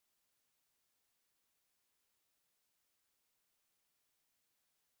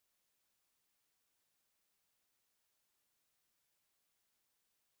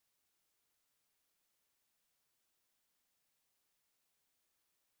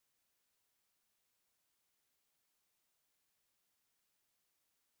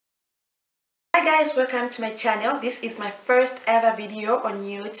Hi guys, welcome to my channel. This is my first ever video on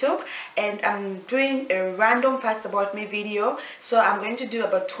YouTube and I'm doing a random facts about me video. So I'm going to do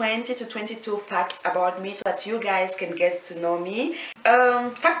about 20 to 22 facts about me so that you guys can get to know me.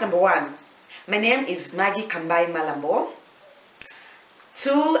 Fact number 1. My name is Maggie Kambai Malambo.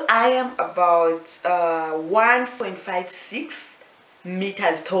 2. I am about 1.56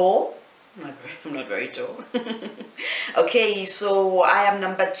 meters tall. I'm not very tall. Okay, so I am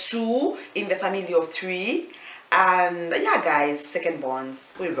number 2 in the family of 3, and yeah guys, second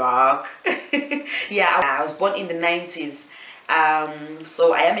borns, we rock. Yeah, I was born in the 90s,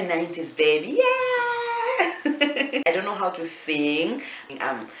 so I am a 90s baby. Yeah. I don't know how to sing.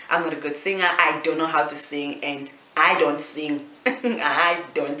 I'm not a good singer. I don't know how to sing, and I don't sing. I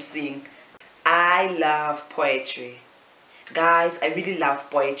don't sing. I love poetry. Guys, I really love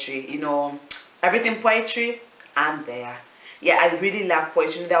poetry. You know, everything poetry, I'm there. Yeah, I really love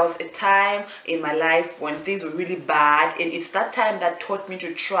poetry. There was a time in my life when things were really bad, and it's that time that taught me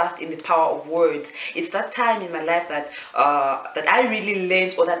to trust in the power of words. It's that time in my life that that I really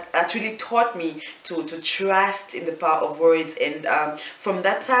learned, or that actually taught me to trust in the power of words. And from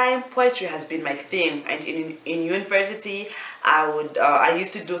that time, poetry has been my thing. And in university, I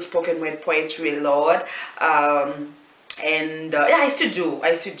used to do spoken word poetry a lot. And yeah, I used to do.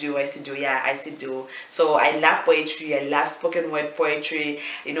 So I love poetry. I love spoken word poetry.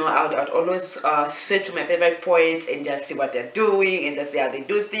 You know, I'd always search to my favorite poets and just see what they're doing and just see how they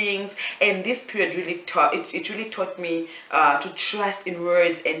do things. And this period really taught me to trust in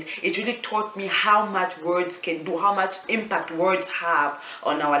words, and it really taught me how much words can do, how much impact words have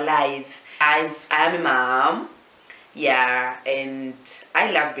on our lives. Guys, I am a mom. Yeah, and I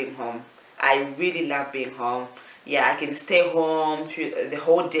love being home. I really love being home. Yeah, I can stay home the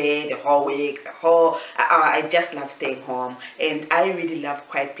whole day, the whole week, I just love staying home. And I really love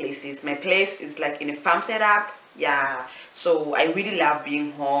quiet places. My place is like in a farm setup. Yeah, so I really love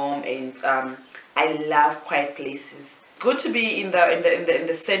being home, and I love quiet places. Good to be in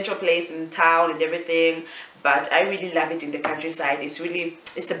the central place in town and everything, but I really love it in the countryside. It's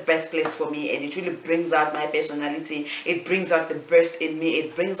the best place for me, and it really brings out my personality. It brings out the best in me.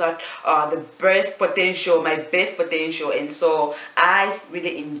 It brings out the best potential, my best potential, and so I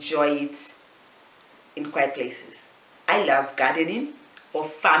really enjoy it in quiet places. I love gardening or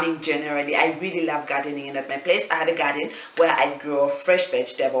farming generally. I really love gardening, and at my place I have a garden where I grow fresh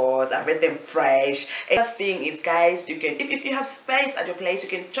vegetables, everything fresh. Another thing is, guys, you can, if you have space at your place, you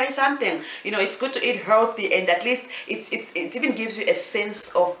can try something. You know, it's good to eat healthy, and at least it even gives you a sense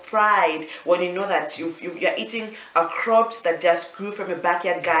of pride when you know that you're eating crops that just grew from a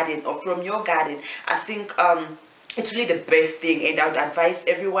backyard garden or from your garden. I think it's really the best thing, and I would advise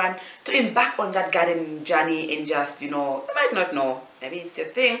everyone to embark on that gardening journey. And just, you know, you might not know, maybe it's your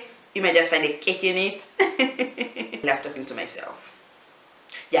thing, you might just find a kick in it. I love talking to myself.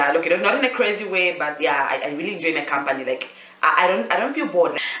 Yeah, look, not in a crazy way, but yeah, I really enjoy my company. Like, I don't feel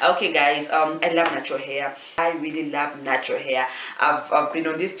bored. Okay guys, I love natural hair. I really love natural hair. I've been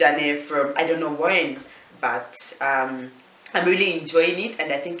on this journey from I don't know when, but I'm really enjoying it,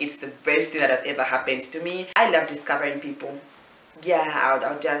 and I think it's the best thing that has ever happened to me. I love discovering people. Yeah,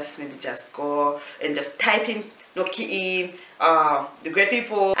 I'll just maybe just go and just type in, key in the great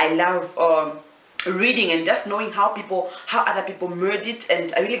people. I love reading and just knowing how other people made it,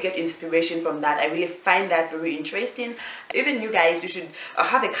 and I really get inspiration from that. I really find that very interesting. Even you guys, you should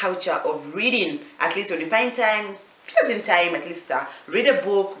have a culture of reading. At least when you find time, using time, at least read a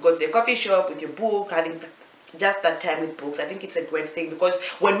book, go to a coffee shop with your book, having just that time with books. I think it's a great thing, because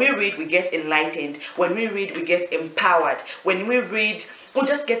when we read, we get enlightened. When we read, we get empowered. When we read, we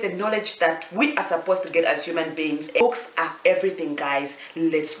just get the knowledge that we are supposed to get as human beings. Books are everything, guys.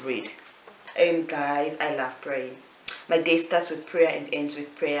 Let's read. And guys, I love praying. My day starts with prayer and ends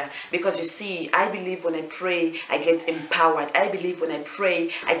with prayer, because you see, I believe when I pray, I get empowered. I believe when I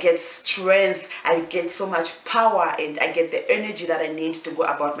pray, I get strength. I get so much power, and I get the energy that I need to go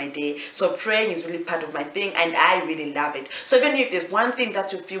about my day. So praying is really part of my thing, and I really love it. So even if there's one thing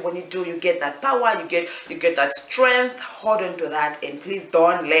that you feel when you do, you get that power, you get that strength, hold on to that, and please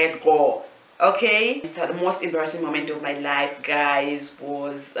don't let go. Okay, the most embarrassing moment of my life, guys,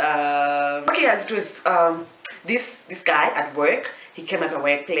 was it was this guy at work. He came at my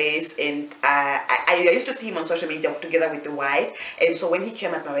workplace, and I used to see him on social media together with the wife. And so when he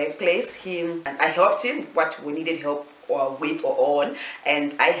came at my workplace, I helped him what we needed help or with or on,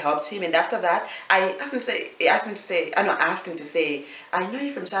 and I helped him. And after that, I asked him to say, I asked him to say, I know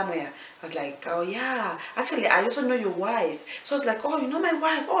you from somewhere. I was like, oh yeah, actually I also know your wife. So I was like, oh, you know my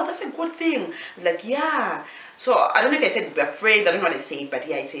wife? Oh, that's a good thing. I was like, yeah. So I don't know if I said we're friends, I don't know what I said, but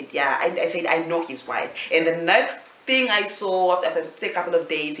yeah, I said, yeah, I said I know his wife. And the next thing I saw after a couple of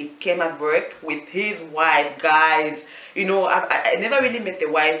days, he came at work with his wife. Guys, you know, I never really met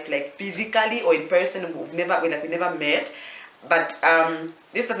the wife like physically or in person. We never met. But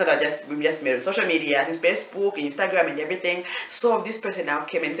this person we just met on social media, on Facebook, Instagram, and everything. So this person now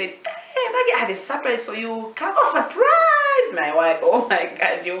came and said, "Hey, Maggie, I have a surprise for you. Come, oh, surprise, my wife! Oh my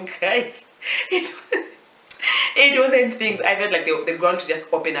God, you guys!" It wasn't things. I felt like they're going to just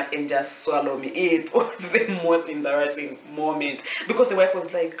open up and just swallow me. It was the most embarrassing moment because the wife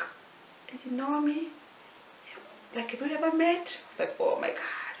was like, "You know me? Like, have you ever met?" I was like, "Oh my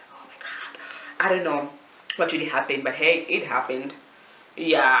God, oh my God." I don't know what really happened, but hey, it happened.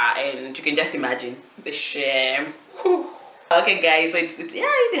 Yeah, and you can just imagine the shame. Whew. Okay, guys, so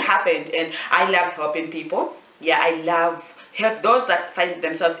it happened, and I love helping people. Yeah, I love help those that find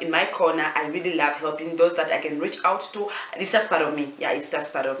themselves in my corner. I really love helping those that I can reach out to. It's just part of me. Yeah, it's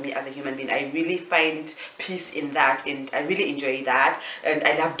just part of me as a human being. I really find peace in that, and I really enjoy that. And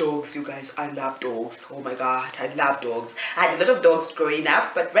I love dogs, you guys. I love dogs. Oh my God, I love dogs. I had a lot of dogs growing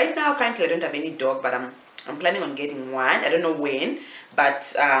up, but right now currently I don't have any dog, but I'm planning on getting one. I don't know when,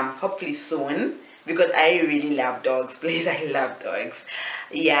 but hopefully soon, because I really love dogs. Please, I love dogs.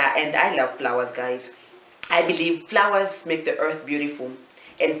 Yeah, and I love flowers, guys. I believe flowers make the earth beautiful,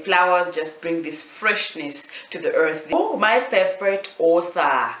 and flowers just bring this freshness to the earth. Oh, my favorite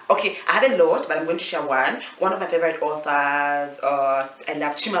author. Okay, I have a lot, but I'm going to share one. One of my favorite authors, I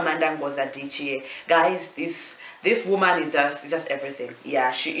love Chimamanda Ngozi Adichie. Guys, this woman is just everything.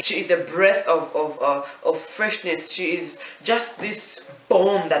 Yeah, she is a breath of freshness. She is just this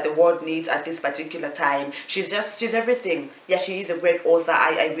bomb that the world needs at this particular time. She's everything. Yeah, she is a great author.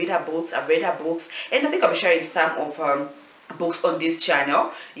 I read her books. I've read her books, and I think I'll be sharing some of her books on this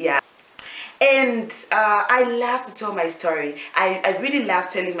channel. Yeah. And I love to tell my story. I really love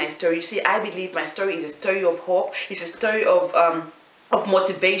telling my story. You see, I believe my story is a story of hope. It's a story of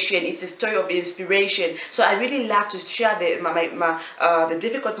motivation. It's a story of inspiration. So I really love to share the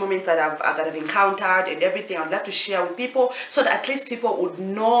difficult moments that I've encountered and everything. I'd love to share with people so that at least people would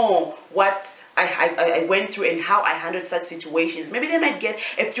know what I went through and how I handled such situations. Maybe they might get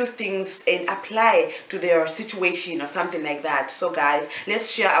a few things and apply to their situation or something like that. So guys,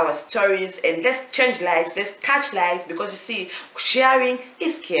 let's share our stories and let's change lives. Let's touch lives, because you see, sharing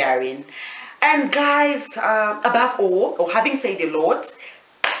is caring. And guys, above all, or having said a lot,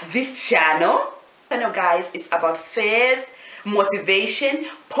 this channel, guys, is about faith, motivation,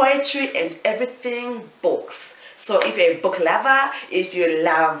 poetry, and everything books. So if you're a book lover, if you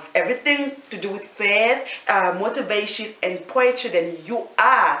love everything to do with faith, motivation, and poetry, then you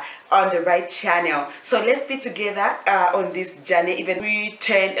are on the right channel. So let's be together on this journey. Even we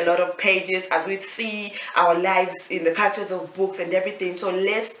turn a lot of pages as we see our lives in the characters of books and everything. So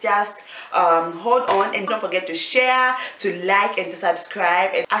let's just hold on, and don't forget to share, to like, and to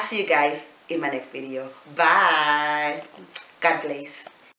subscribe. And I'll see you guys in my next video. Bye. God bless.